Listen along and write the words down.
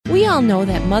We all know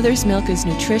that mother's milk is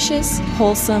nutritious,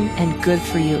 wholesome, and good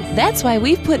for you. That's why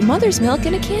we've put mother's milk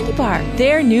in a candy bar.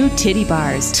 They're new Titty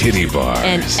Bars. Titty Bars.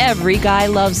 And every guy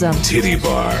loves them. Titty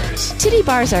Bars. Titty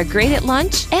Bars are great at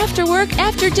lunch, after work,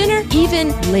 after dinner,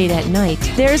 even late at night.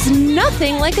 There's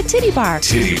nothing like a Titty Bar.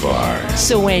 Titty Bars.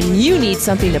 So when you need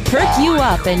something to perk you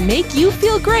up and make you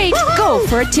feel great, go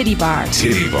for a Titty Bar.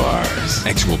 Titty Bars.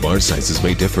 Actual bar sizes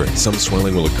may differ. Some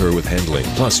swelling will occur with handling.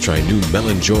 Plus, try new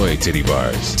Melon Joy Titty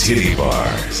Bars. Titty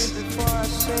Bars.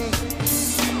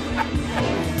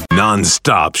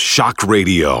 Non-stop shock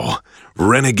radio.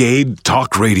 Renegade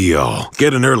Talk Radio.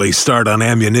 Get an early start on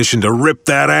ammunition to rip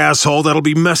that asshole that'll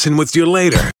be messing with you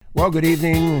later. Well, good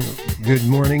evening, good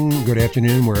morning, good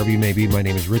afternoon, wherever you may be. My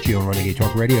name is Richie on Renegade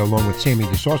Talk Radio, along with Sammy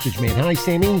the Sausage Man. Hi,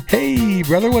 Sammy. Hey,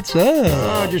 brother, what's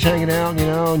up? Just hanging out,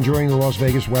 enjoying the Las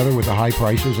Vegas weather with the high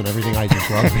prices and everything. I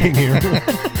just love being here.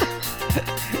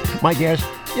 My gas,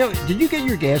 did you get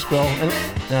your gas bill?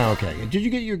 Oh, okay. Did you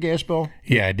get your gas bill?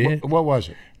 Yeah, I did. What was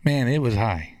it? Man, it was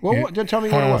high. Well, tell me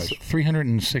what it was.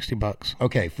 $360.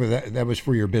 Okay, for that was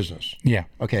for your business. Yeah.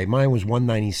 Okay, mine was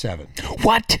 $197.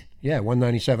 What? Yeah,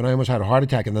 $197. I almost had a heart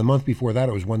attack, and the month before that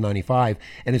it was $195.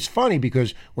 And it's funny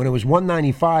because when it was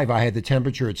 $195, I had the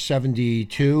temperature at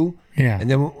 72. Yeah. And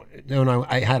then when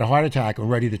I had a heart attack and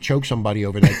ready to choke somebody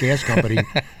over that gas company,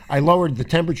 I lowered the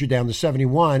temperature down to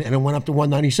 71, and it went up to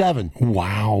 197.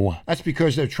 Wow. That's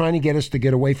because they're trying to get us to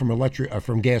get away from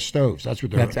from gas stoves. That's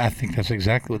what they're doing. I think that's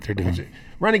exactly what they're doing.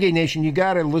 Renegade Nation, you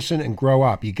got to listen and grow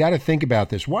up. You got to think about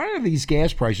this. Why are these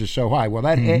gas prices so high? Well,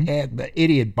 that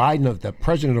idiot Biden, the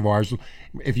president of ours,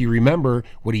 if you remember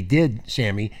what he did,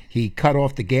 Sammy, he cut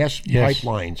off the gas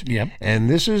pipelines. Yep. And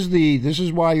this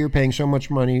is why you're paying so much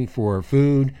money for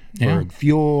food, for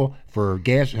fuel, for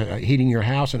gas, heating your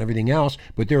house and everything else.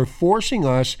 But they're forcing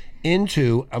us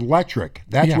into electric.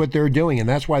 That's what they're doing, and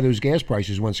that's why those gas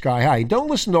prices went sky high. Don't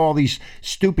listen to all these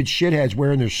stupid shitheads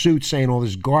wearing their suits saying all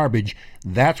this garbage.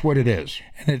 That's what it is.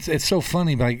 And it's so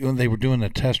funny, like when they were doing a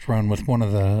test run with one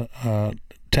of the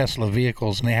Tesla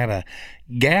vehicles, and they had a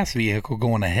gas vehicle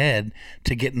going ahead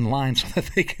to get in line so that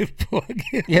they could plug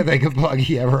in. Yeah, they could plug.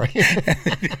 Yeah, right.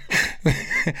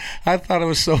 I thought it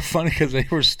was so funny because they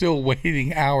were still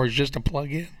waiting hours just to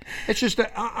plug in. It's just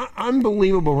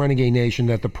unbelievable, Renegade Nation,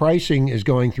 that the pricing is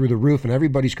going through the roof and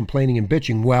everybody's complaining and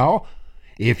bitching. Well,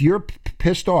 if you're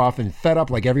pissed off and fed up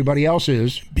like everybody else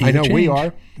is, I know we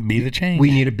are. Be the change.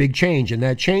 We need a big change, and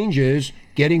that change is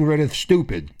getting rid of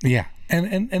stupid. Yeah,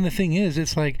 and the thing is,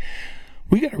 it's like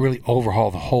we got to really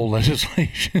overhaul the whole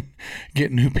legislation,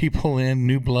 get new people in,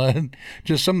 new blood.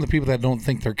 Just some of the people that don't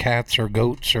think they're cats or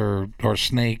goats or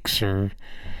snakes or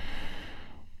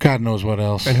God knows what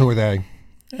else. And who are they?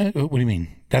 What do you mean?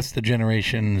 That's the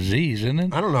Generation Z's, isn't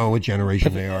it? I don't know what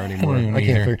generation they are anymore. I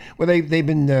can't figure. Well, they've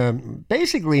been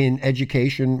basically in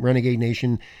education, Renegade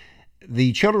Nation.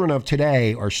 The children of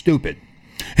today are stupid.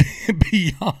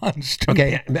 Beyond stupid.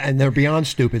 Okay, and they're beyond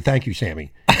stupid. Thank you,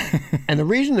 Sammy. And the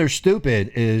reason they're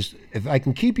stupid is if I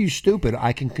can keep you stupid,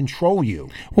 I can control you.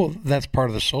 Well, that's part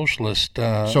of the socialist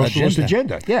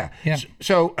agenda. Yeah.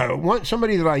 So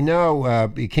somebody that I know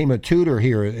became a tutor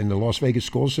here in the Las Vegas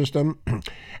school system,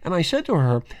 and I said to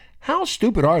her, "How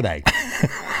stupid are they?"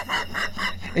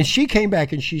 And she came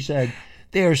back and she said,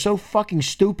 "They are so fucking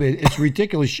stupid. It's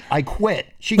ridiculous. I quit."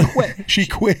 She quit. She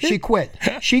quit? She quit.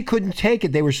 She couldn't take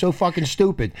it. They were so fucking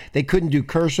stupid. They couldn't do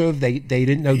cursive. They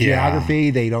didn't know geography.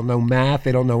 They don't know math.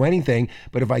 They don't know anything.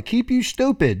 But if I keep you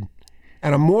stupid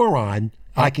and a moron,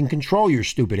 I can control your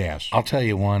stupid ass. I'll tell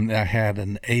you one. I had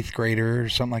an 8th grader or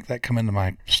something like that come into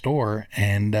my store,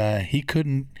 and he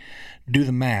couldn't do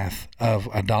the math of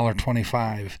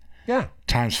 $1.25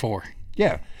 times 4.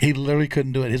 Yeah. He literally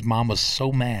couldn't do it. His mom was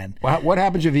so mad. Well, what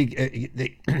happens if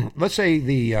let's say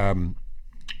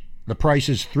the price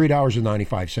is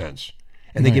 $3.95,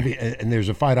 and they give you, and there's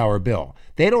a $5 bill.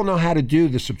 They don't know how to do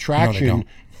the subtraction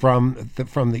from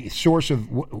the source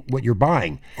of what you're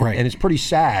buying. Right. And it's pretty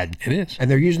sad. It is. And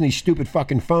they're using these stupid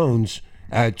fucking phones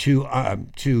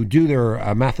to do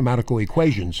their mathematical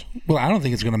equations. Well, I don't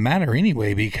think it's going to matter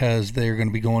anyway because they're going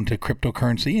to be going to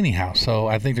cryptocurrency anyhow. So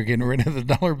I think they're getting rid of the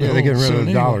dollar bill. Yeah, they're getting rid of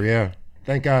the dollar. Yeah.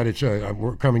 Thank God it's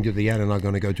we're coming to the end, and I'm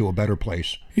going to go to a better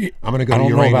place. I'm going to go to Uranus. I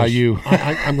don't know about you.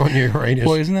 I'm going to Uranus.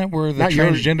 Well, isn't that where the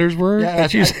transgenders were? Yeah,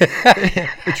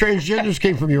 the transgenders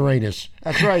came from Uranus.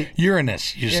 That's right.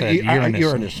 Uranus, you said. Uranus.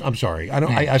 Uranus. I'm sorry. I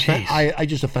don't. I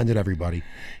just offended everybody.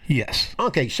 Yes.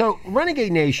 Okay, so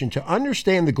Renegade Nation, to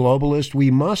understand the globalists,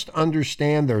 we must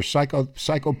understand their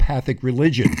psychopathic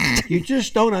religion. You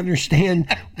just don't understand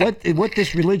what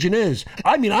this religion is.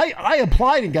 I mean, I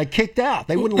applied and got kicked out.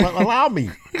 They wouldn't allow me.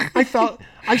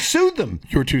 I sued them.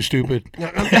 You were too stupid.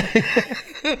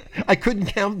 I couldn't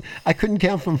count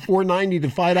from $4.90 to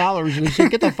 $5, and they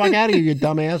said, "Get the fuck out of here, you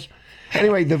dumbass."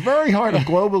 Anyway, the very heart of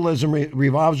globalism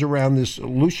revolves around this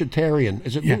Luciferian.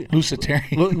 Is it? Yeah,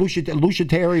 Luciferian.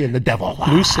 Luciferian, the devil.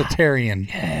 Luciferian.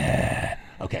 Yeah.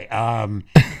 Okay.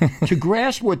 To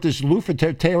grasp what this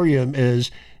Luciferian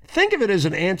is, think of it as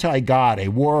an anti-God, a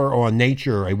war on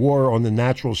nature, a war on the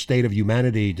natural state of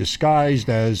humanity, disguised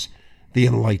as the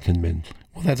Enlightenment.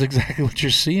 Well, that's exactly what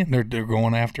you're seeing. They're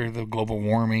going after the global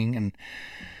warming and,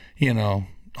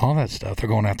 all that stuff. They're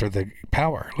going after the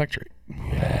power, electric.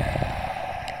 Yeah.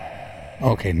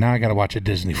 Okay, now I got to watch a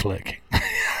Disney flick.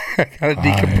 I got to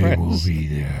decompress. I will be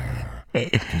there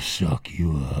to suck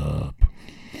you up.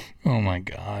 Oh, my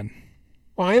God.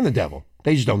 Well, I am the devil.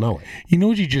 They just don't know it. You know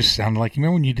what you just sounded like? You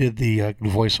remember when you did the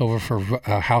voiceover for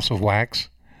House of Wax?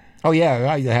 Oh,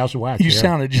 yeah, the House of Wax. You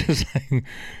sounded just like...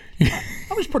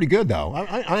 That was pretty good, though.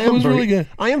 I was really good.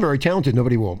 I am very talented.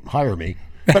 Nobody will hire me.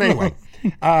 But anyway,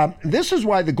 this is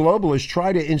why the globalists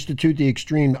try to institute the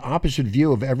extreme opposite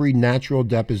view of every natural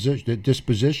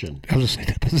disposition. I was going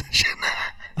to say deposition.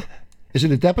 Is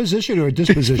it a deposition or a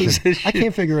disposition? I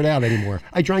can't figure it out anymore.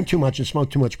 I drank too much and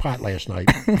smoked too much pot last night.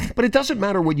 But it doesn't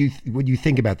matter what you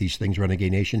think about these things,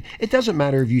 Renegade Nation. It doesn't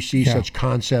matter if you see such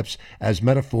concepts as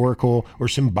metaphorical or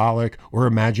symbolic or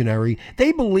imaginary.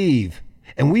 They believe,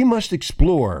 and we must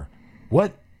explore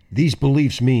what these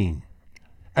beliefs mean.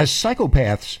 As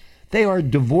psychopaths, they are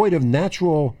devoid of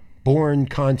natural-born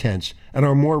contents and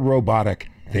are more robotic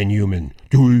than human.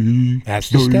 That's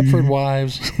the Stepford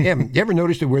Wives. Yeah, you ever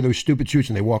notice they wear those stupid suits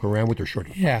and they walk around with their shirt?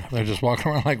 Yeah, they're just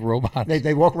walking around like robots.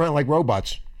 They walk around like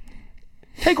robots.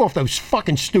 Take off those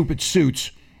fucking stupid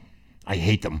suits. I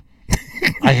hate them.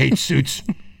 I hate suits.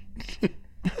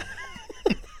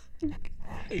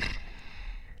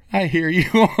 I hear you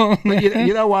on that.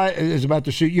 You know what is about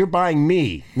the suit? You're buying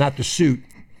me, not the suit.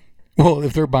 Well,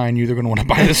 if they're buying you, they're going to want to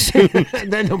buy the suit.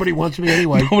 Then nobody wants me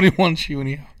anyway. Nobody wants you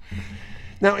anyhow.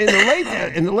 Now, in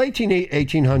the late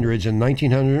 1800s and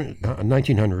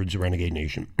 1900s, Renegade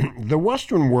Nation, the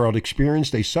Western world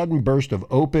experienced a sudden burst of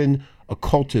open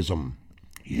occultism.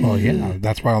 Oh, yeah.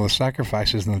 That's why all the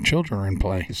sacrifices and the children are in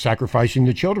play. Sacrificing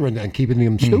the children and keeping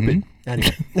them stupid.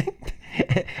 Anyway,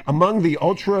 among the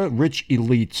ultra-rich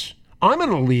elites. I'm an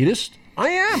elitist. I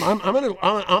am.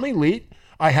 I'm elite.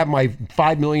 I have my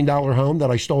 $5 million home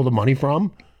that I stole the money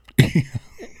from.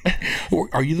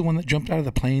 Are you the one that jumped out of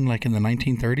the plane like in the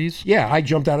 1930s? Yeah, I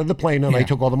jumped out of the plane and I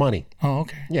took all the money. Oh,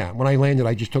 okay. Yeah, when I landed,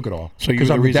 I just took it all. So you were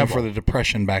the reason for the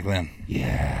Depression back then?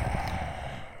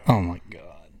 Yeah. Oh, my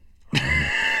God.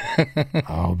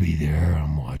 I'll be there.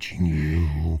 I'm watching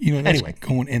you. That's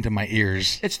going into my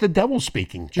ears. It's the devil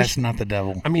speaking. That's not the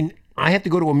devil. I mean, I have to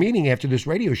go to a meeting after this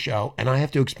radio show, and I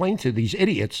have to explain to these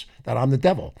idiots that I'm the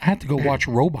devil. I have to go watch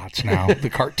Robots now, the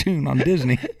cartoon on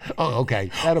Disney. Oh,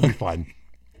 okay. That'll be fun.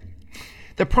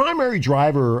 The primary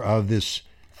driver of this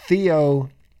I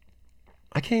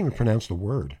can't even pronounce the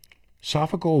word,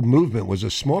 Sophical movement was a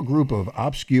small group of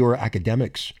obscure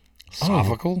academics.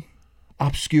 Sophical?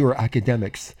 Obscure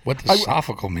academics. What does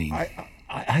sophical mean?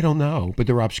 I don't know, but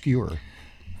they're obscure.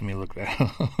 Let me look that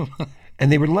up.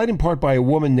 And they were led in part by a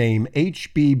woman named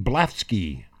H.B.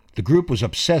 Blavatsky. The group was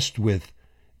obsessed with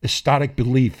ecstatic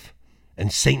belief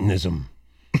and Satanism.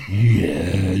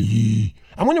 Yeah.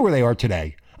 I wonder where they are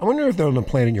today. I wonder if they're on the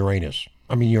planet Uranus.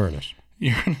 Uranus.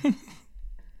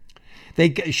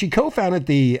 She co-founded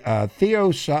the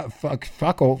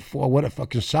Theosophical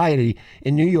Society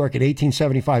in New York in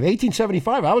 1875.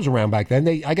 1875, I was around back then.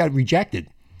 I got rejected.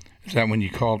 Is that when you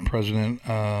called President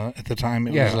at the time?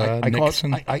 It was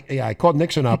Nixon? I called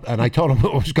Nixon up and I told him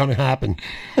what was going to happen.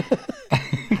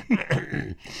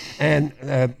 And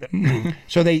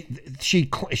so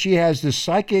she has this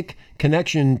psychic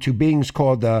connection to beings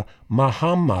called the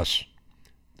Mahamas,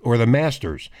 or the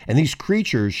Masters. And these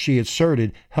creatures, she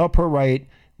asserted, help her write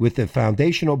with the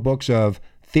foundational books of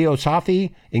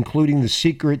Theosophy, including the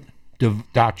Secret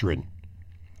Doctrine.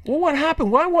 Well, what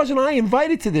happened? Why wasn't I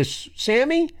invited to this,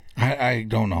 Sammy? I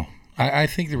don't know. I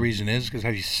think the reason is because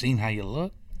have you seen how you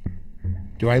look?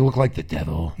 Do I look like the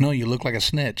devil? No, you look like a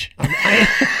snitch.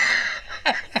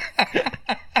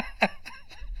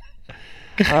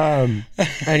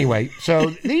 Anyway,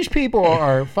 so these people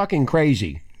are fucking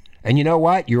crazy. And you know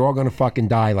what? You're all going to fucking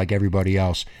die like everybody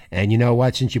else. And you know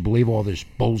what? Since you believe all this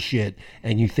bullshit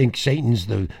and you think Satan's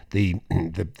the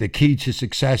key to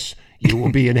success, you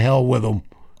will be in hell with him.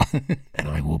 And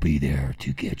I will be there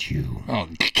to get you. Oh.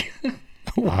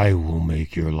 I will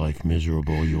make your life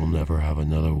miserable. You'll never have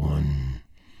another one.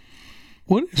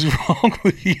 What is wrong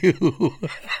with you?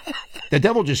 The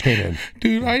devil just came in.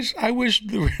 Dude, I wish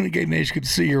the Renegade Nation could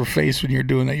see your face when you're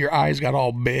doing that. Your eyes got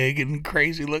all big and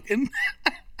crazy looking.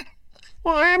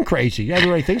 Well, I am crazy.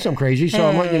 Everybody thinks I'm crazy, so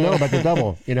I'm letting you know about the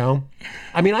devil, you know?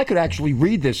 I mean, I could actually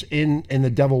read this in the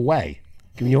devil way.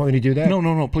 You want me to do that?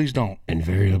 No, please don't.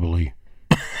 Invariably.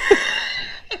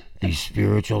 These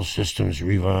spiritual systems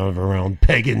revolve around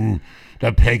the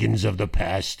pagans of the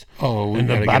past. Oh, and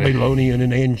the Babylonian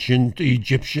and ancient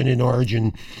Egyptian in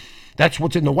origin. That's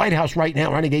what's in the White House right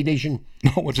now, Renegade Nation.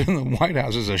 No, what's in the White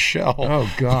House is a shell.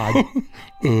 Oh, God.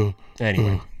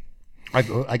 Anyway,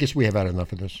 I guess we have had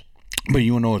enough of this. But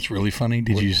you know what's really funny?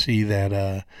 Did you see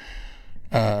that,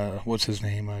 what's his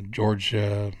name? Garth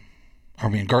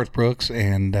Brooks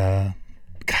and, God,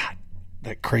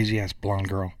 that crazy-ass blonde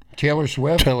girl. Taylor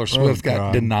Swift? Taylor Swift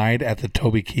got denied at the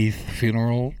Toby Keith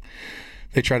funeral.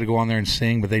 They tried to go on there and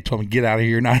sing, but they told me, get out of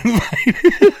here, not invited.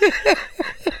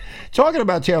 Talking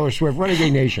about Taylor Swift,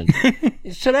 Renegade Nation.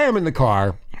 Today I'm in the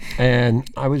car, and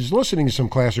I was listening to some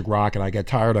classic rock, and I got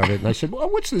tired of it, and I said, well,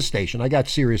 what's this station? I got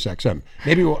Sirius XM.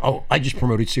 Maybe, I just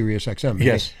promoted Sirius XM. Maybe.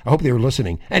 Yes. I hope they were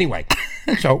listening. Anyway,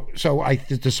 so I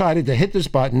decided to hit this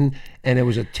button, and it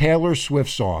was a Taylor Swift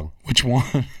song. Which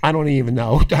one? I don't even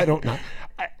know. I don't know.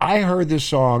 I heard this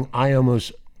song. I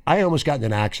almost got in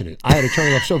an accident. I had to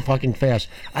turn it off so fucking fast.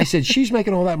 I said, she's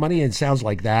making all that money and it sounds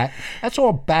like that. That's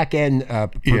all back-end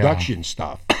production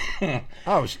stuff. It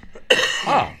was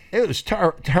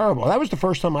terrible. That was the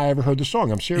first time I ever heard the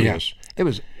song. I'm serious. Yeah. It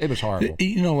was horrible.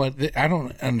 You know what? I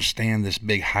don't understand this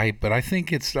big hype, but I think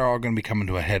they're all going to be coming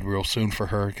to a head real soon for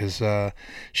her because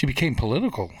she became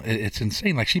political. It's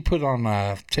insane. Like she put on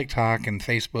TikTok and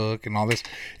Facebook and all this.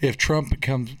 If Trump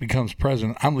becomes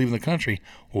president, I'm leaving the country.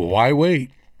 Why wait?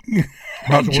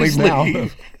 I'll just leave now.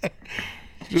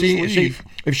 See,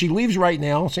 if she leaves right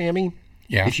now, Sammy,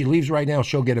 if she leaves right now,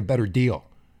 she'll get a better deal.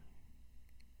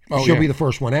 She'll be the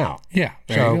first one out. Yeah.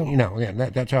 So,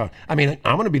 that's how. I mean,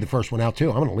 I'm going to be the first one out too.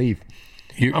 I'm going to leave.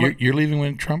 You're leaving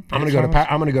when Trump? I'm going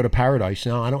to go to paradise.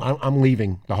 No, I'm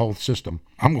leaving the whole system.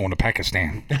 I'm going to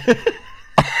Pakistan.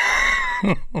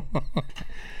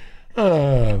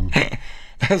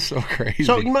 That's so crazy.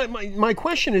 So my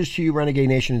question is to you, Renegade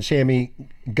Nation and Sammy.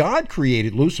 God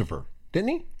created Lucifer, didn't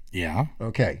he? Yeah.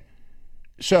 Okay.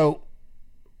 So,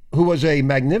 who was a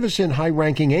magnificent,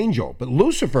 high-ranking angel, but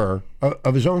Lucifer,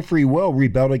 of his own free will,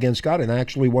 rebelled against God and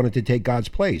actually wanted to take God's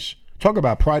place. Talk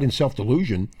about pride and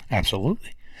self-delusion.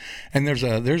 Absolutely. And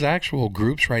there's actual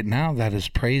groups right now that is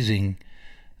praising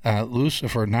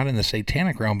Lucifer, not in the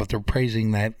satanic realm, but they're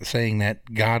praising that, saying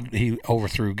that God, he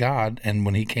overthrew God, and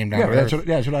when he came down to earth.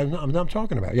 That's what I'm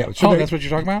talking about. Yeah. So that's what you're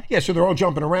talking about? Yeah, so they're all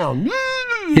jumping around.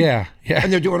 Yeah.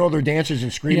 And they're doing all their dances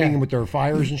and screaming with their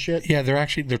fires and shit. Yeah,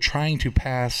 they're trying to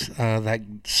pass that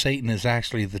Satan is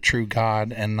actually the true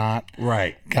God and not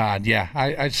God. Yeah,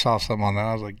 I saw something on that.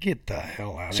 I was like, get the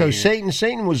hell out of here. So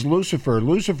Satan was Lucifer.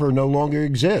 Lucifer no longer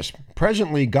exists.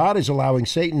 Presently, God is allowing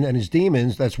Satan and his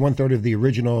demons, that's 1/3 of the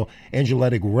original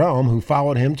angelic realm, who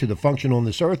followed him to the function on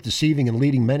this earth, deceiving and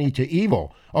leading many to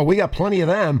evil. Oh, we got plenty of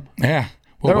them. Yeah.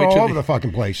 They're all over the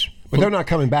fucking place. But they're not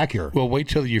coming back here. Well, wait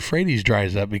till the Euphrates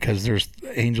dries up because there's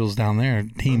angels down there,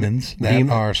 demons, that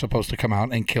are supposed to come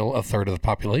out and kill 1/3 of the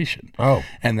population. Oh.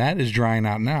 And that is drying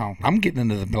out now. I'm getting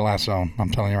into the blast zone. I'm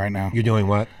telling you right now. You're doing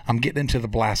what? I'm getting into the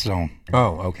blast zone.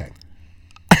 Oh, okay.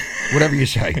 Whatever you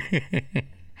say.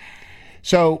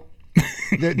 So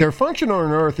their function on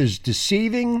earth is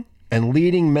deceiving and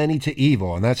leading many to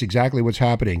evil. And that's exactly what's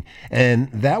happening. And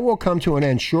that will come to an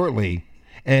end shortly.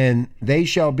 And they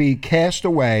shall be cast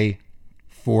away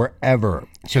forever.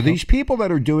 So these people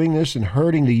that are doing this and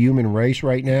hurting the human race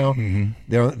right now,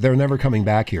 they're never coming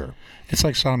back here. It's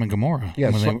like Sodom and Gomorrah.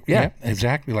 Yeah,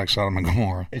 exactly like Sodom and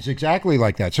Gomorrah. It's exactly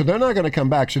like that. So they're not going to come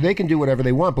back. So they can do whatever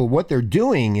they want. But what they're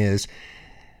doing is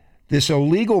this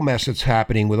illegal mess that's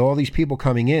happening with all these people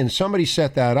coming in. Somebody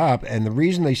set that up. And the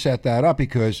reason they set that up,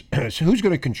 because so who's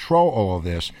going to control all of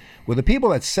this? Well, the people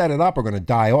that set it up are going to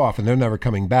die off, and they're never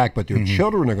coming back, but their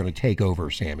children are going to take over,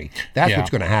 Sammy. That's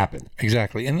what's going to happen.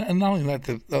 Exactly. And not only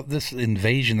that, this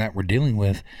invasion that we're dealing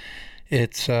with,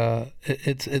 it's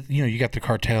you got the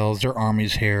cartels, their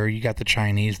armies here. You got the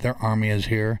Chinese, their army is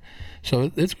here.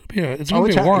 So it's going to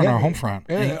be a war on our home front.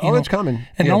 Yeah, it's coming.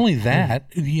 And not only that,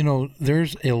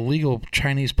 there's illegal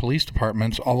Chinese police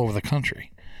departments all over the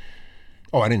country.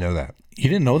 Oh, I didn't know that. You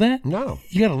didn't know that? No.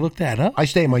 You got to look that up. I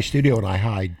stay in my studio and I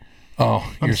hide.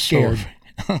 Oh, I'm you're scared.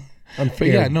 So... I'm But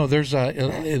scared. yeah, no, there's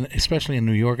especially in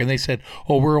New York, and they said,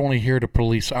 "Oh, we're only here to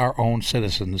police our own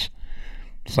citizens."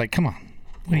 It's like, come on,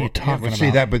 what are you talking about? See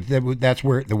that, but that's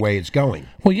where the way it's going.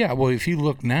 Well, yeah. Well, if you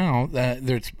look now,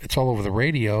 it's all over the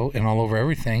radio and all over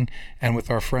everything, and with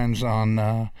our friends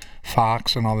on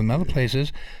Fox and all the other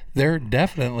places, they're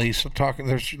definitely talking.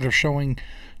 They're showing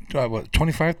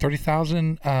 25,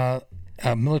 30,000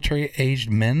 military-aged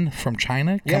men from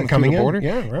China coming through the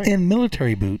border in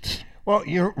military boots. Well,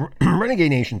 Renegade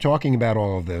Nation, talking about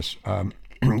all of this,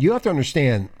 you have to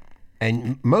understand,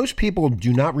 and most people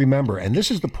do not remember, and this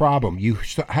is the problem. You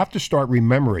have to start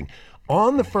remembering.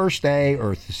 On the first day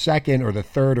or the second or the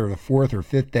third or the fourth or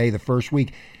fifth day, the first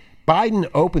week, Biden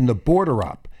opened the border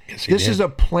up. Yes, he This did. is a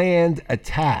planned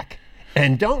attack.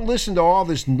 And don't listen to all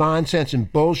this nonsense and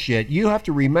bullshit. You have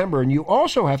to remember, and you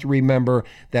also have to remember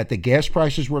that the gas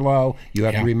prices were low. You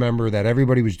have to remember that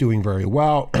everybody was doing very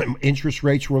well. Interest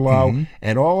rates were low.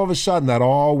 And all of a sudden, that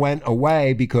all went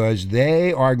away because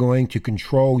they are going to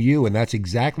control you. And that's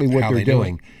exactly what they're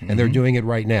doing. And they're doing it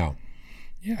right now.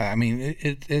 Yeah, I mean,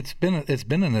 it's been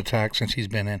an attack since he's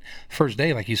been in. First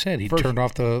day, like you said, he turned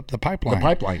off the pipeline. The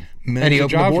pipeline. Millions of opened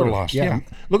the jobs were border. lost. Yeah.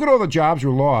 Look at all the jobs were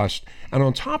lost. And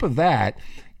on top of that,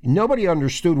 nobody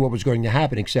understood what was going to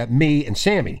happen except me and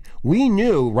Sammy. We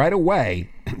knew right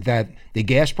away that the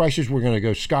gas prices were going to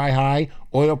go sky high,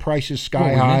 oil prices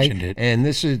sky high, mentioned it. and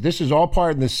this is all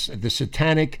part of the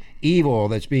satanic evil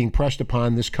that's being pressed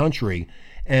upon this country.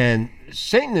 And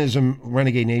Satanism,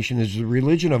 Renegade Nation, is the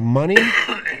religion of money.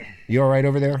 You all right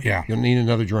over there? Yeah. You'll need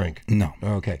another drink. No.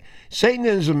 Okay.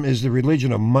 Satanism is the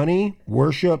religion of money,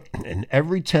 worship, and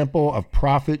every temple of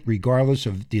profit, regardless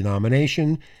of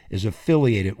denomination, is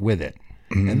affiliated with it.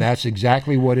 And that's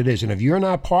exactly what it is. And if you're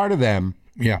not part of them,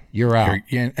 you're out.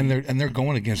 And they're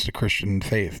going against the Christian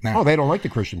faith now. Oh, they don't like the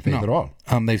Christian faith at all.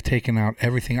 They've taken out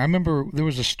everything. I remember there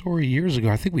was a story years ago.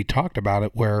 I think we talked about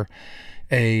it where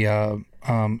a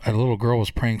little girl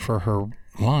was praying for her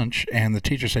lunch, and the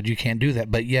teacher said you can't do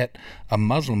that, but yet a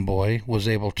Muslim boy was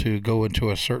able to go into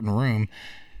a certain room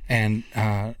and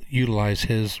utilize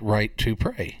his right to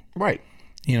pray. Right.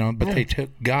 But they took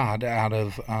God out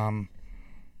of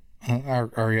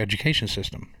our education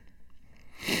system.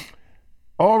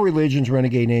 All religions,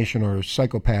 Renegade Nation, are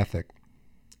psychopathic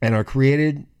and are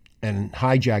created and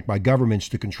hijacked by governments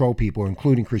to control people,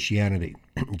 including Christianity.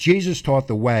 Jesus taught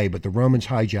the way, but the Romans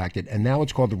hijacked it, and now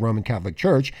it's called the Roman Catholic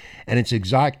Church, and it's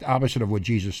exact opposite of what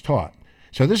Jesus taught.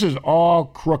 So this is all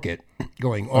crooked,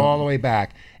 going all the way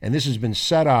back, and this has been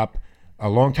set up a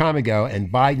long time ago,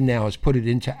 and Biden now has put it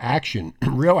into action,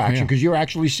 real action, because you're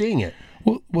actually seeing it.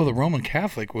 Well, the Roman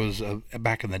Catholic was,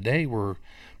 back in the day, were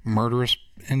murderous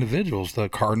individuals. The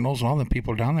cardinals and all the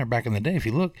people down there back in the day, if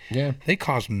you look, they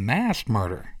caused mass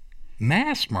murder.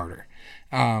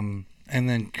 And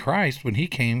then Christ, when he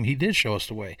came, he did show us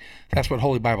the way. That's what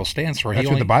Holy Bible stands for. That's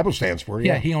what the Bible stands for,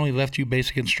 yeah. He only left you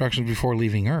basic instructions before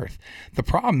leaving Earth. The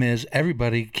problem is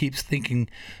everybody keeps thinking,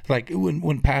 like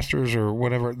when pastors or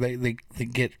whatever, they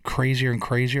get crazier and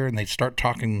crazier, and they start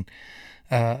talking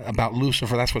about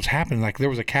Lucifer. That's what's happening. Like there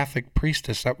was a Catholic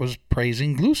priestess that was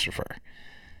praising Lucifer.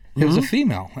 It was a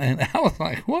female, and I was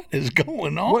like, "What is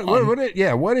going on?"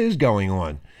 What is going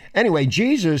on? Anyway,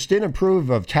 Jesus didn't approve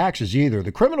of taxes either.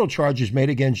 The criminal charges made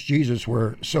against Jesus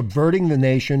were subverting the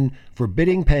nation,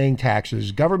 forbidding paying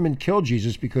taxes. Government killed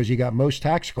Jesus because he got most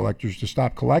tax collectors to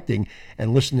stop collecting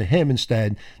and listen to him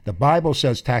instead. The Bible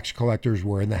says tax collectors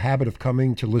were in the habit of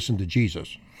coming to listen to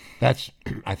Jesus. That's,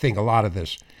 I think, a lot of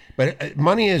this. But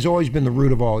money has always been the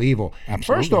root of all evil.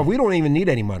 Absolutely. First off, we don't even need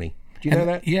any money. Do you know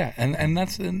that? Yeah, and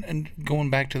that's and going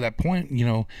back to that point,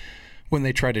 when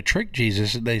they tried to trick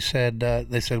Jesus, they said,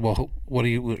 "Well, what are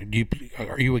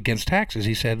you against taxes?"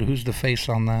 He said, "Who's the face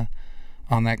on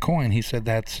that coin?" He said,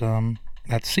 "That's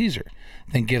Caesar.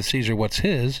 Then give Caesar what's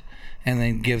his, and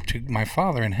then give to my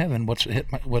Father in heaven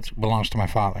what belongs to my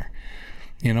Father."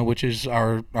 Which is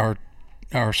our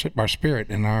spirit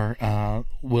and our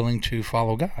willing to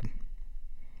follow God.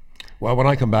 Well, when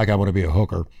I come back, I want to be a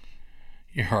hooker.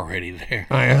 You're already there.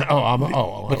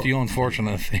 But the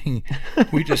unfortunate thing,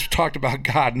 we just talked about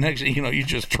God. Next, you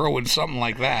just throw in something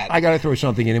like that. I got to throw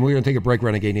something in, and we're going to take a break,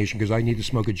 Renegade Nation, because I need to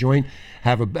smoke a joint,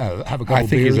 have a couple beers. I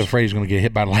think he's afraid he's going to get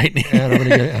hit by lightning. And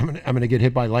I'm going to get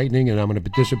hit by lightning, and I'm going to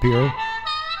disappear.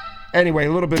 Anyway,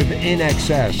 a little bit of In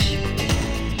Excess.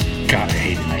 God, I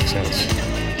hate In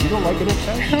Excess. You don't like In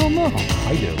Excess? Hell no.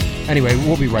 I do. Anyway,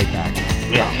 we'll be right back.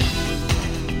 Yeah.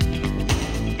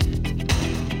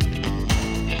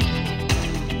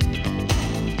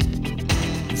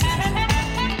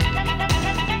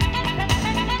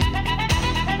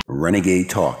 Renegade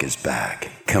Talk is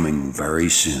back, coming very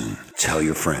soon. Tell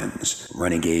your friends.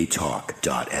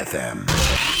 RenegadeTalk.fm.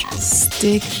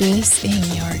 Stick this in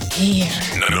your ear.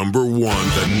 The number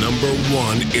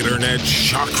one internet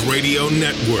shock radio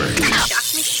network.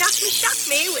 Shock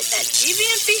me with that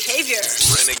deviant behavior.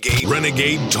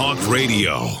 Renegade Talk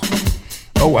Radio.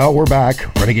 Oh, well, we're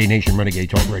back. Renegade Nation, Renegade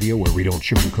Talk Radio, where we don't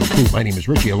sugarcoat food. My name is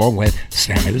Richie, along with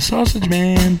Sammy the Sausage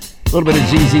Man. a little bit of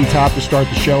ZZ Top to start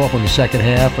the show up on the second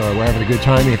half. We're having a good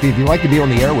time. If you'd like to be on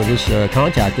the air with us,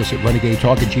 contact us at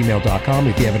renegadetalk@gmail.com.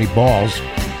 If you have any balls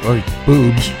or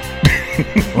boobs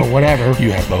or whatever.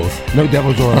 You have both. No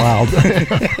devils are allowed.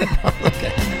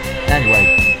 Okay.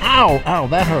 Anyway. Ow,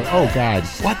 that hurt. Oh, God.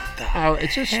 What the hell?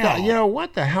 It's just,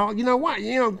 what the hell? You know what?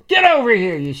 Get over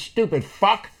here, you stupid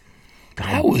fuck. God.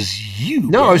 That was you.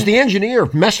 No, it was the engineer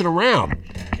messing around.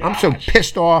 Gosh. I'm so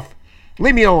pissed off.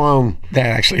 Leave me alone. That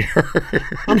actually hurt.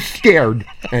 I'm scared.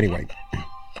 Anyway.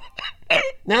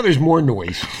 Now there's more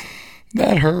noise.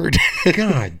 That hurt.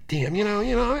 God damn.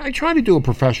 I try to do a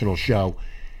professional show.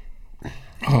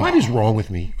 What is wrong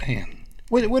with me? Man.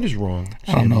 What is wrong?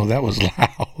 I don't know. That was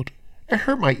loud. It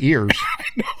hurt my ears. I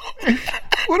know.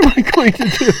 What am I going to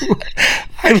do?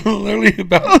 I literally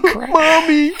about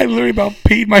Mommy. I literally about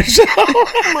peed myself.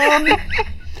 Mommy.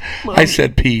 I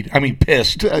said peed. I mean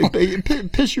pissed.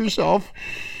 Piss yourself.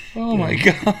 Oh my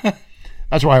God.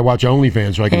 That's why I watch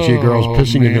OnlyFans, so I can see girls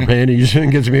pissing in their panties, and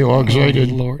it gets me all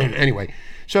excited. Lord. Anyway,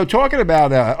 so talking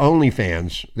about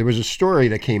OnlyFans, there was a story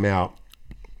that came out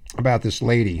about this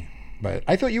lady, but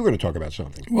I thought you were going to talk about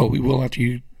something. Well, we will after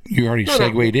you already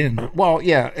segued in. Well,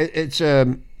 yeah, it's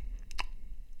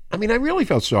I mean, I really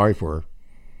felt sorry for her,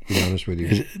 to be honest with you.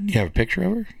 Do you have a picture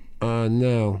of her?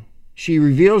 No. She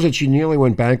reveals that she nearly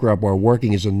went bankrupt while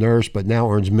working as a nurse, but now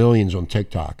earns millions on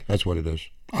TikTok. That's what it is.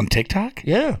 On TikTok?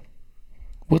 Yeah.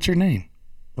 What's her name?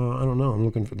 I don't know. I'm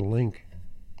looking for the link.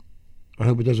 I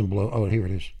hope it doesn't blow. Oh, here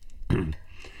it is.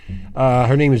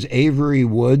 Her name is Avery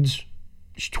Woods.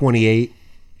 She's 28.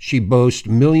 She boasts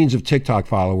millions of TikTok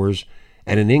followers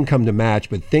and an income to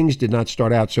match, but things did not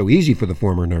start out so easy for the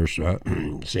former nurse,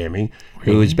 Sammy,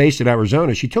 who is based in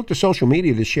Arizona. She took to social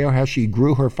media to share how she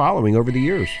grew her following over the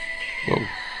years. Whoa.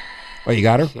 Oh, you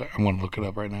got her? I want to look it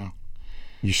up right now.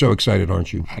 You're so excited,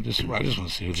 aren't you? I just want to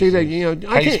see who this that, is.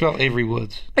 How do you spell Avery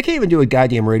Woods? I can't even do a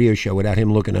goddamn radio show without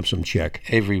him looking up some chick.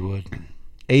 Avery Wood.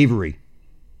 Avery.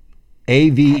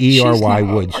 Avery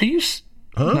Woods. Are you...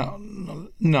 Huh?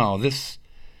 No, this...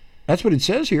 That's what it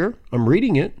says here. I'm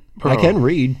reading it. Bro. I can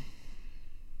read.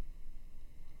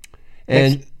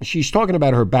 And she's talking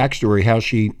about her backstory, how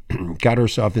she got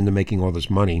herself into making all this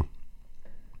money.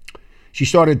 She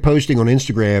started posting on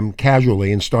Instagram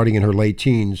casually and starting in her late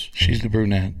teens. She's the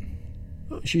brunette.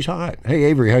 She's hot. Hey,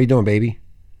 Avery, how you doing, baby?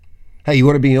 Hey, you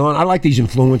want to be on? I like these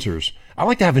influencers. I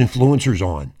like to have influencers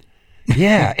on.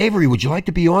 Yeah, Avery, would you like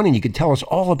to be on? And you can tell us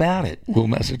all about it. We'll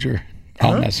message her.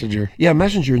 I'll message her. Yeah,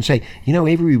 message her and say,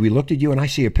 Avery, we looked at you and I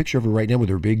see a picture of her right now with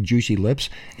her big juicy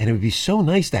lips, and it would be so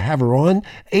nice to have her on.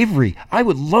 Avery, I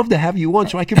would love to have you on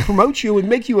so I can promote you and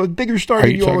make you a bigger star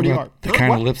than you already are. The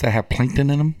kind of lips that have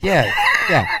plankton in them? Yeah.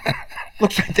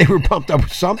 Looks like they were pumped up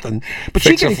with something. But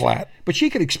Fix a flat. But she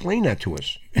could explain that to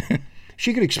us.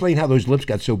 She could explain how those lips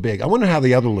got so big. I wonder how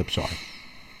the other lips are.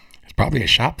 It's probably a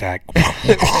shop vac.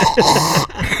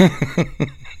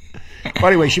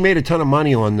 By the way, she made a ton of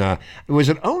money on, was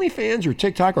it OnlyFans or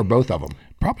TikTok or both of them?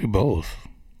 Probably both.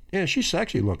 Yeah, she's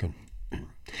sexy looking.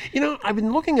 I've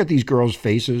been looking at these girls'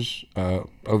 faces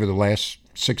over the last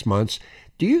 6 months.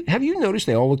 Have you noticed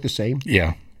they all look the same?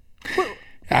 Yeah. Well,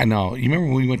 I know. You remember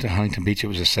when we went to Huntington Beach, it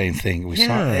was the same thing. We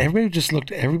saw everybody just looked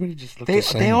the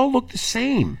same. They all look the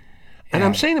same. And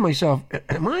I'm saying to myself,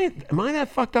 am I that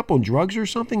fucked up on drugs or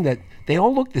something that they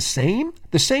all look the same?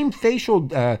 The same facial,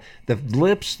 the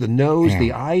lips, the nose,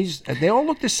 the eyes, they all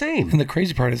look the same. And the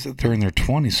crazy part is that they're in their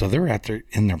 20s, so they're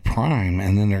in their prime.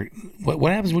 And then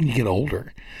what happens when you get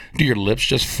older? Do your lips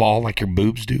just fall like your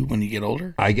boobs do when you get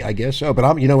older? I guess so.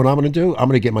 But you know what I'm going to do? I'm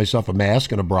going to get myself a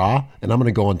mask and a bra, and I'm going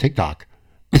to go on TikTok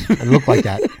and look like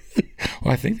that.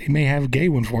 Well, I think they may have a gay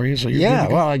one for you. So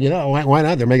well, why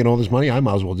not? They're making all this money. I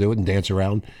might as well do it and dance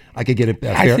around. I could get it.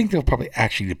 I think they'll probably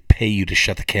actually pay you to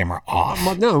shut the camera off.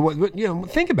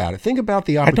 Think about it. Think about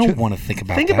the opportunity. I don't want to think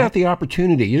about that. Think about the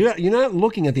opportunity. You're not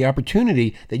looking at the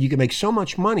opportunity that you can make so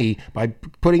much money by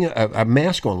putting a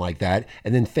mask on like that,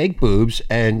 and then fake boobs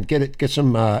and get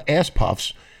some ass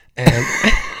puffs, and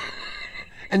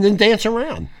and then dance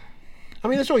around. I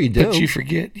mean, that's all you do. But you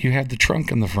forget you have the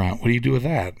trunk in the front. What do you do with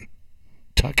that?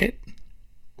 Tuck it?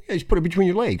 Yeah, just put it between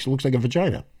your legs. It looks like a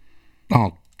vagina.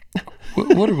 Oh,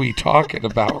 what are we talking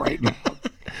about right now?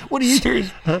 What are you?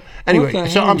 Huh? Anyway,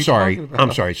 so I'm sorry.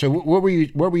 I'm sorry. So what were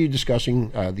you discussing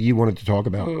that you wanted to talk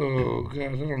about? Oh God,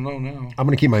 I don't know now. I'm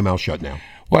going to keep my mouth shut now.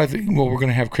 Well, we're going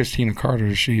to have Christina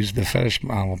Carter. She's the fetish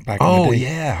model back in the day. Oh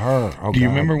yeah, her. Okay. Do you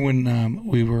remember when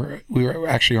we were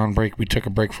actually on break? We took a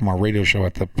break from our radio show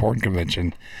at the porn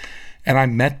convention, and I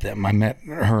met them. I met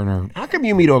her and her. How come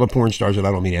you meet all the porn stars and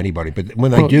I don't meet anybody? But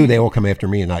when I do, they all come after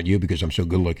me and not you because I'm so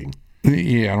good looking.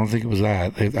 Yeah, I don't think it was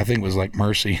that. I think it was like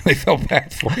mercy. They felt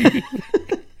bad for you.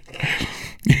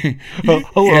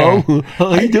 Hello,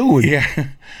 how you doing? Yeah,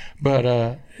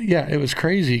 but yeah, it was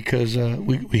crazy because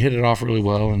we hit it off really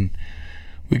well, and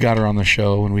we got her on the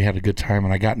show, and we had a good time.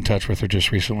 And I got in touch with her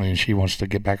just recently, and she wants to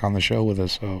get back on the show with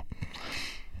us. So,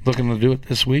 looking to do it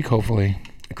this week, hopefully.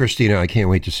 Christina, I can't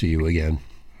wait to see you again.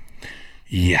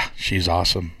 Yeah, she's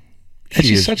awesome. And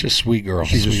she's such a sweet girl.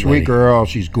 She's a sweet girl.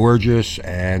 She's gorgeous,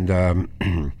 and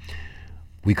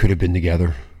we could have been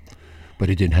together, but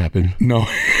it didn't happen. No.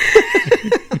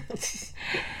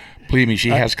 Believe me, she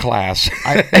has class.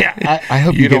 I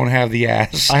hope you don't have the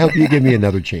ass. I hope you give me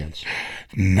another chance.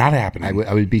 Not happening.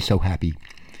 I would be so happy.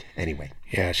 Anyway.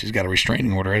 Yeah, she's got a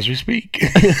restraining order as we speak.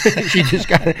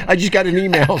 I just got an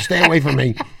email. Stay away from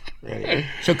me. Right.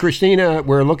 So, Christina,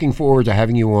 we're looking forward to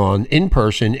having you on in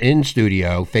person, in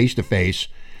studio, face to face.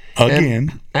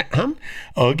 Again.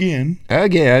 Again.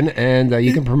 And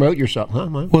you can promote yourself. Huh?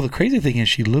 Well, the crazy thing is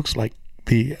she looks like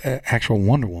the actual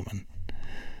Wonder Woman.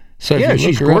 So yeah,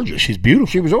 she's gorgeous. She's beautiful.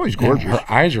 She was always gorgeous. Her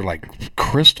eyes are like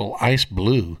crystal ice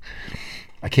blue.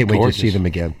 I can't wait to see them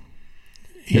again.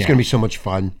 It's going to be so much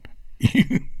fun.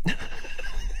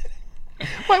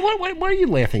 Why are you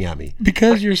laughing at me?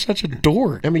 Because you're such a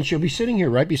dork. I mean, she'll be sitting here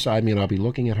right beside me, and I'll be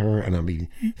looking at her, and I'll be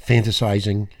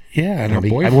fantasizing. Yeah, and her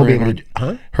boyfriend, I won't be able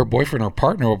to, her boyfriend or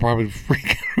partner will probably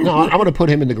freak out. No, I'm going to put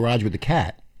him in the garage with the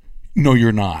cat. No,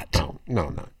 you're not. No,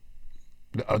 I'm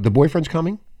not. The boyfriend's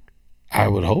coming? I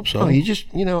would hope so. Oh, you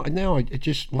just, now it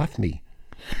just left me.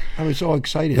 I was all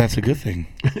excited. That's a good thing.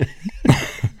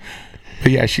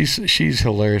 But yeah, she's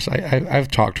hilarious. I've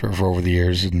talked to her for over the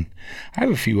years, and I have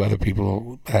a few other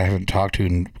people that I haven't talked to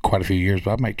in quite a few years,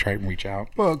 but I might try and reach out.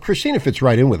 Well, Christina fits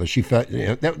right in with us. She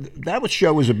that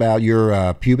show was about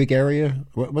your pubic area,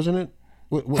 wasn't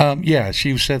it? Yeah,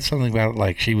 she said something about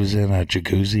like she was in a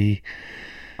jacuzzi.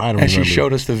 I don't. And remember. She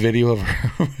showed us the video of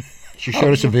her. She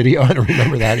showed us a video. I don't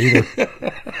remember that either.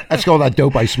 That's all that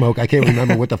dope I smoke. I can't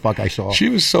remember what the fuck I saw. She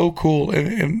was so cool,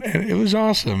 and it was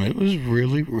awesome. It was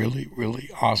really, really, really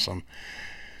awesome.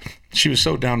 She was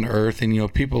so down to earth,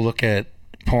 and people look at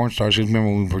porn stars. Remember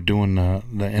when we were doing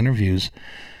the interviews,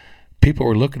 people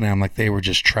were looking at them like they were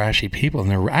just trashy people, and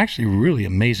they were actually really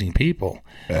amazing people,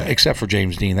 except for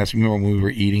James Dean. Remember when we were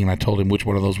eating, and I told him which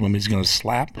one of those women he's going to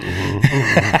slap.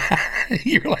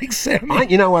 You're like, Sammy.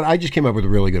 You know what? I just came up with a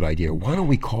really good idea. Why don't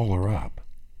we call her up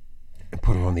and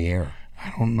put her on the air?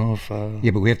 I don't know if.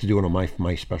 Yeah, but we have to do it on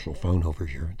my special phone over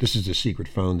here. This is a secret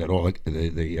phone that all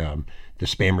the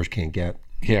spammers can't get.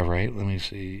 Yeah, right. Let me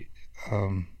see.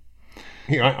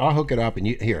 Here, I'll hook it up, and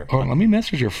you here. Oh, let me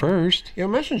message her first. Yeah,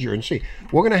 message her and see.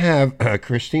 We're gonna have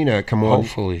Christina come on.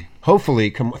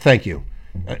 Hopefully, come. Thank you.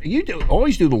 You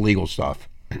always do the legal stuff.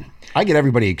 I get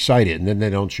everybody excited, and then they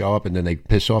don't show up, and then they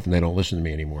piss off, and they don't listen to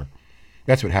me anymore.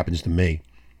 That's what happens to me.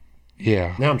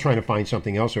 Yeah. Now I'm trying to find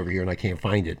something else over here, and I can't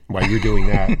find it while you're doing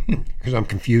that because I'm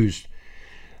confused.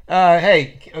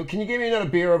 Hey, can you give me another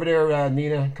beer over there,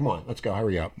 Nina? Come on, let's go.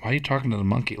 Hurry up. Why are you talking to the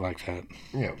monkey like that?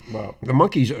 Yeah, well, the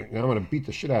monkey's... I'm going to beat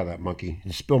the shit out of that monkey.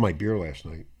 He spilled my beer last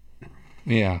night.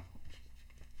 Yeah.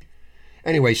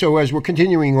 Anyway, so as we're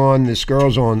continuing on, this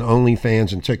girl's on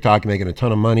OnlyFans and TikTok making a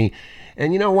ton of money.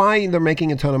 And you know why they're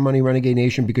making a ton of money, Renegade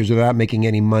Nation? Because they're not making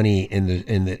any money in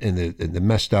the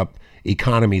messed up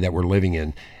economy that we're living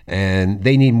in, and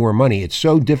they need more money. It's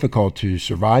so difficult to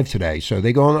survive today. So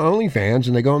they go on OnlyFans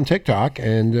and they go on TikTok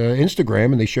and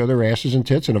Instagram and they show their asses and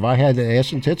tits. And if I had the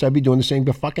ass and tits, I'd be doing the same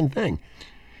fucking thing.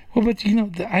 Well, but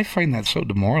I find that so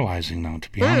demoralizing, though.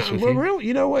 To be honest with you. Well, really,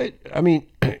 you know what? I mean.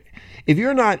 If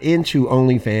you're not into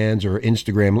OnlyFans or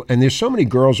Instagram, and there's so many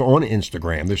girls on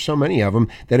Instagram, there's so many of them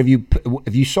that if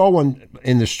you saw one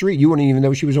in the street, you wouldn't even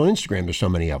know she was on Instagram. There's so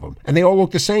many of them, and they all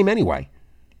look the same anyway.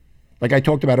 Like I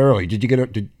talked about earlier. Did you get her?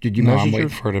 Did you message her? I'm waiting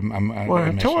for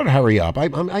her to. Tell her to hurry up.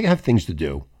 I have things to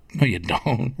do. No, you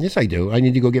don't. Yes, I do. I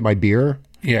need to go get my beer.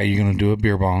 Yeah, you're gonna do a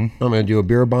beer bong. I'm gonna do a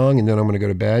beer bong, and then I'm gonna go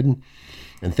to bed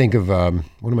and think of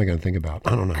what am I gonna think about?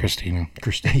 I don't know. Christina.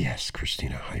 Yes,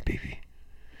 Christina. Hi, baby.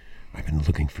 I've been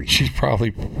looking for you. She's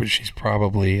probably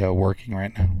working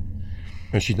right now.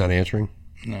 And she's not answering?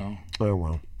 No. Oh,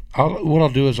 well. What I'll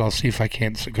do is I'll see if I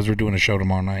can't, because we're doing a show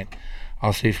tomorrow night.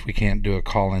 I'll see if we can't do a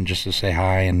call in just to say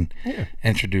hi and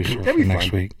introduce her for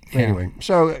next week. Yeah. Anyway,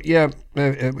 so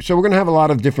so we're gonna have a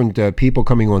lot of different people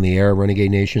coming on the air,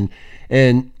 Renegade Nation,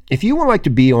 and if you would like to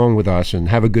be on with us and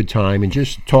have a good time and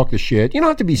just talk the shit, you don't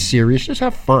have to be serious. Just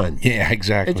have fun. Yeah,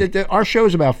 exactly. Our show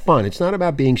is about fun. It's not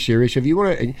about being serious. If you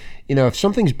want to, if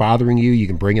something's bothering you, you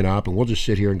can bring it up, and we'll just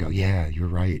sit here and go, yeah, you're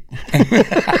right.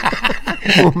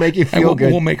 We'll make you feel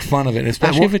good. We'll make fun of it,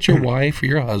 especially if it's your wife or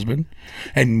your husband.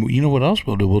 And you know what else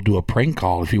we'll do? We'll do a prank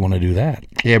call if you want to do that.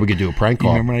 Yeah, we could do a prank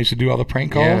call. You remember when I used to do all the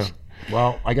prank calls? Yeah.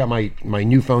 Well, I got my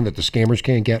new phone that the scammers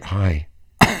can't get. Hi,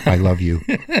 I love you.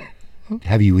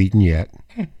 Have you eaten yet?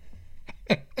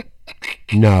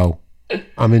 No.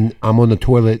 I'm on the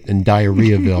toilet in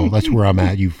Diarrheaville. That's where I'm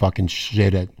at. You fucking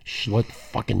shit. What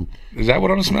fucking? Is that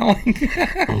what I'm smelling?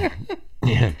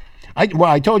 Yeah.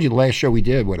 I told you the last show we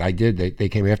did. What I did, they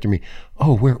came after me.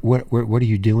 Oh, what are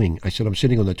you doing? I said I'm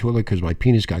sitting on the toilet because my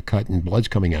penis got cut and blood's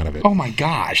coming out of it. Oh my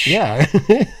gosh. Yeah.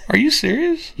 Are you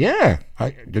serious? Yeah.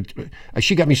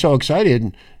 She got me so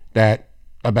excited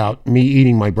about me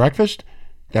eating my breakfast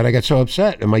that I got so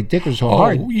upset and my dick was so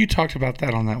hard. Oh, you talked about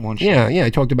that on that one show. Yeah, I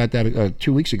talked about that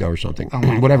 2 weeks ago or something.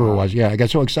 Whatever it was. Yeah, I got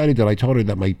so excited that I told her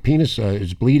that my penis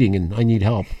is bleeding and I need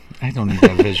help. I don't need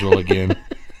that visual again.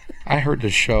 I heard the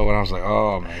show and I was like,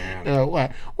 oh man.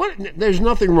 What? There's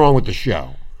nothing wrong with the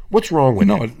show. What's wrong with it?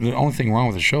 No, the only thing wrong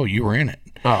with the show, you were in it.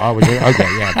 Oh, I was in it?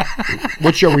 Okay, yeah.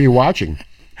 What show were you watching?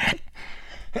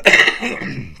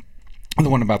 The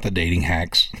one about the dating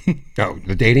hacks. Oh,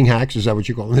 the dating hacks? Is that what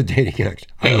you call them? The dating hacks.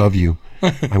 I love you.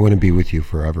 I want to be with you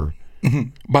forever.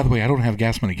 By the way, I don't have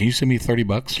gas money. Can you send me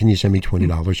 $30? Can you send me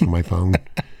 $20 for my phone?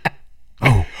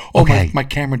 Oh, okay. My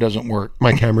camera doesn't work.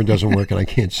 My camera doesn't work and I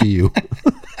can't see you.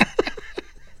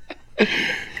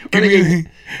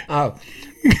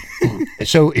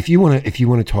 So if you want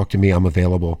to talk to me, I'm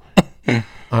available.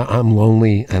 I'm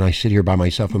lonely and I sit here by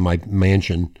myself in my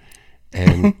mansion.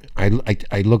 And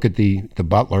I look at the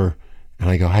butler and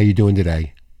I go, how you doing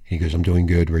today? He goes, I'm doing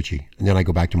good, Richie. And then I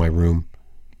go back to my room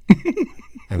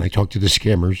and I talk to the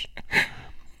scammers.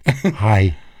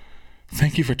 Hi.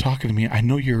 Thank you for talking to me. I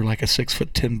know you're like a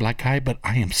 6'10" black guy, but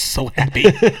I am so happy.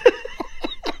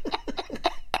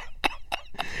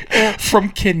 From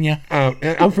Kenya.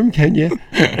 I'm from Kenya.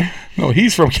 No,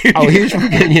 he's from Kenya. Oh, he's from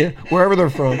Kenya, wherever they're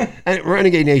from. And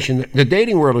Renegade Nation, the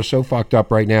dating world is so fucked up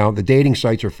right now. The dating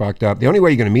sites are fucked up. The only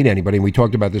way you're going to meet anybody, and we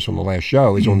talked about this on the last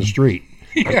show, is on the street.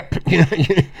 Yeah.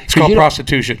 It's called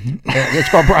prostitution. It's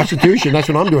called prostitution. That's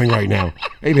what I'm doing right now.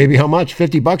 Hey, baby, how much?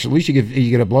 $50. At least you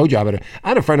get a blowjob at it. I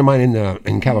had a friend of mine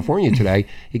in California today.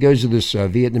 He goes to this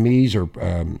Vietnamese or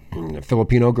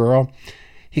Filipino girl.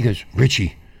 He goes,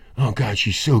 Richie. Oh God,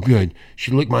 she's so good.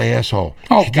 She licked my asshole.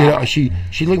 Oh God, she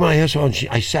licked my asshole, and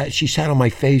she sat on my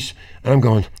face, and I'm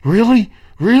going, really?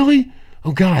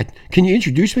 Oh God, can you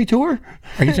introduce me to her?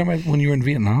 Are you talking about when you were in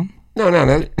Vietnam? No.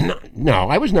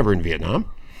 I was never in Vietnam.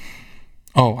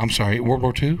 Oh, I'm sorry. World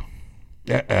War II?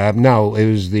 No, it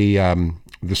was the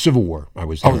Civil War. I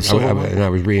was there. Oh, the Civil War. And I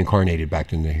was reincarnated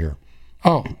back into here.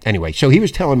 Oh, anyway, so he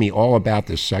was telling me all about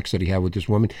this sex that he had with this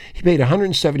woman. He paid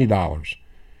 $170.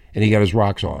 And he got his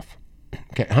rocks off.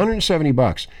 Okay,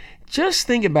 $170. Just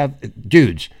think about,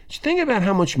 dudes, just think about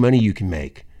how much money you can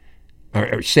make.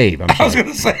 Or save, I'm sorry. I was going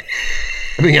to say.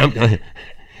 I mean,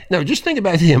 no, just think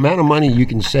about the amount of money you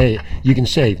can save.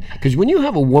 Because when you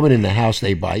have a woman in the house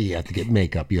they buy, you have to get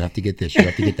makeup, you have to get this, you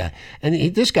have to get that.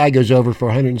 And this guy goes over for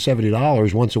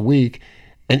 $170 once a week.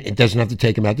 And it doesn't have to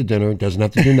take him out to dinner. It doesn't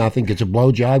have to do nothing. Gets a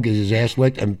blowjob, gets his ass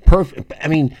licked, and perfect. I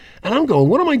mean, and I'm going,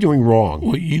 what am I doing wrong?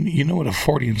 Well, you know what a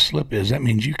Freudian slip is. That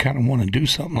means you kind of want to do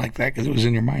something like that because it was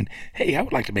in your mind. Hey, I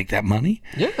would like to make that money.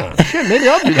 Yeah, shit, maybe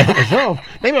I'll do that myself.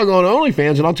 Maybe I'll go on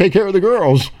OnlyFans and I'll take care of the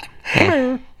girls.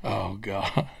 Oh,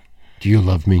 God. Do you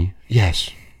love me? Yes.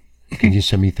 Can you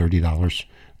send me $30?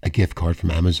 A gift card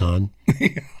from Amazon?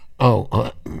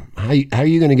 Oh, how are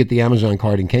you going to get the Amazon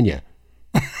card in Kenya?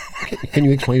 Can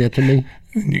you explain that to me?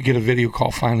 And you get a video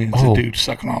call finally and it's a dude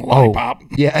sucking on a lollipop.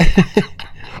 Yeah.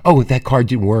 Oh, that card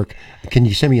didn't work. Can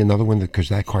you send me another one because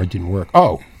that card didn't work?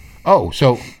 Oh,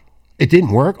 so it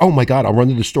didn't work? Oh my God, I'll run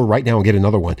to the store right now and get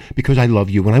another one because I love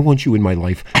you and I want you in my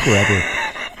life forever.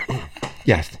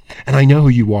 Yes, and I know who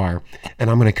you are and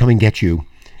I'm going to come and get you.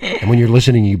 And when you're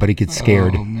listening, you better get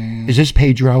scared. Oh, man. Is this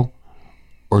Pedro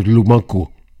or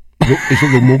Lumunku? Is it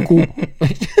Lumunku?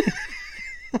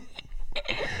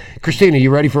 Christina, you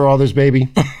ready for all this, baby?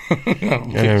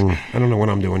 I don't know what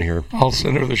I'm doing here. I'll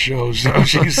send her the shows.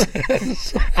 She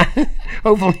says.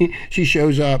 Hopefully she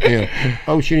shows up. Yeah.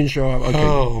 Oh, she didn't show up. Okay.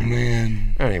 Oh,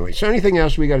 man. Anyway, so anything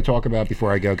else we got to talk about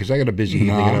before I go? Because I got a busy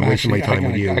evening and I'm wasting my time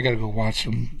with you. I got to go watch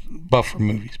some Buffer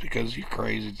movies because you're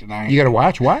crazy tonight. You got to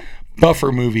watch what?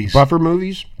 Buffer movies. Buffer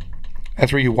movies?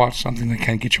 That's where you watch something that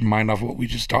kind of get your mind off of what we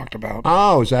just talked about.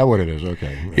 Oh, is that what it is?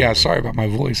 Okay. Yeah, sorry about my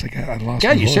voice. I lost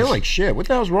God, my you voice. sound like shit. What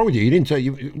the hell's wrong with you? You didn't tell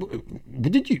you.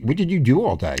 What did you do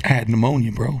all day? I had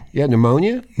pneumonia, bro. You had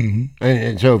pneumonia? Mm-hmm. And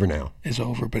it's over now. It's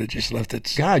over, but it just left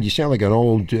its... God, you sound like an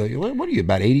old... what are you,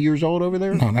 about 80 years old over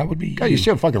there? No, that would be... God, you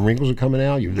still fucking wrinkles are coming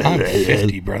out. I'm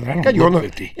 50, brother. I don't God, you're look on the,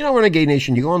 50. You know, Renegade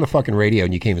Nation, you go on the fucking radio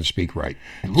and you can't even speak right.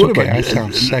 It's okay. I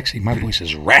sound sexy. My voice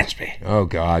is raspy. Oh,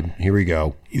 God. Here we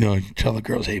go. You know, you tell the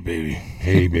girls, hey, baby.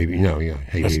 Hey, baby. No, yeah.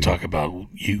 Hey, Let's baby. talk about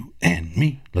you and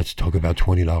me. Let's talk about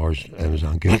 $20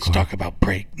 Amazon gift Let's card. talk about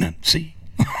pregnancy.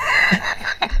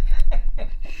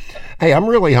 Hey, I'm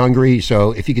really hungry,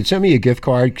 so if you could send me a gift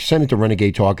card, send it to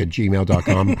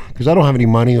renegadetalk@gmail.com because I don't have any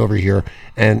money over here.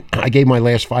 And I gave my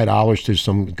last $5 to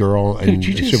some girl in Dude,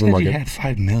 you the just said supermarket. you had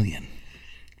 $5 million.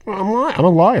 Well, I'm a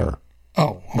liar.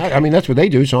 Oh, okay. I mean, that's what they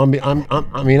do. So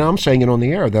I'm saying it on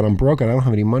the air that I'm broke and I don't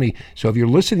have any money. So if you're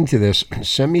listening to this,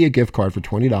 send me a gift card for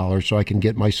 $20 so I can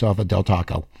get myself a Del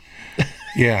Taco.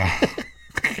 Yeah.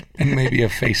 And maybe a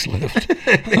facelift.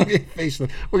 Maybe a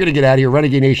facelift. We're going to get out of here.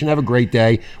 Renegade Nation, have a great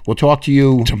day. We'll talk to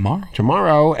you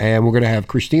tomorrow, and we're going to have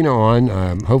Christina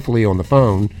on, hopefully on the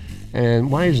phone. And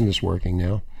why isn't this working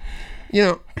now? You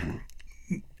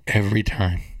know, Every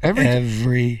time.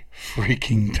 Every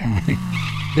freaking time.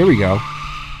 There we go.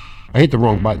 I hit the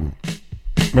wrong button.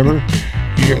 Remember?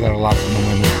 You hear that a lot from the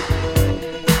women.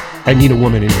 I need a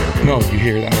woman in here. No, you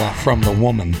hear that a lot from the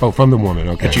woman. Oh, from the woman.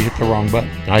 Okay. That you hit the wrong button.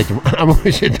 I'm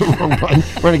always hitting the wrong button.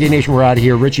 Renegade Nation, we're out of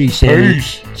here. Richie, Sammy.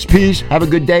 Peace. Have a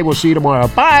good day. We'll see you tomorrow.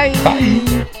 Bye.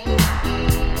 Bye.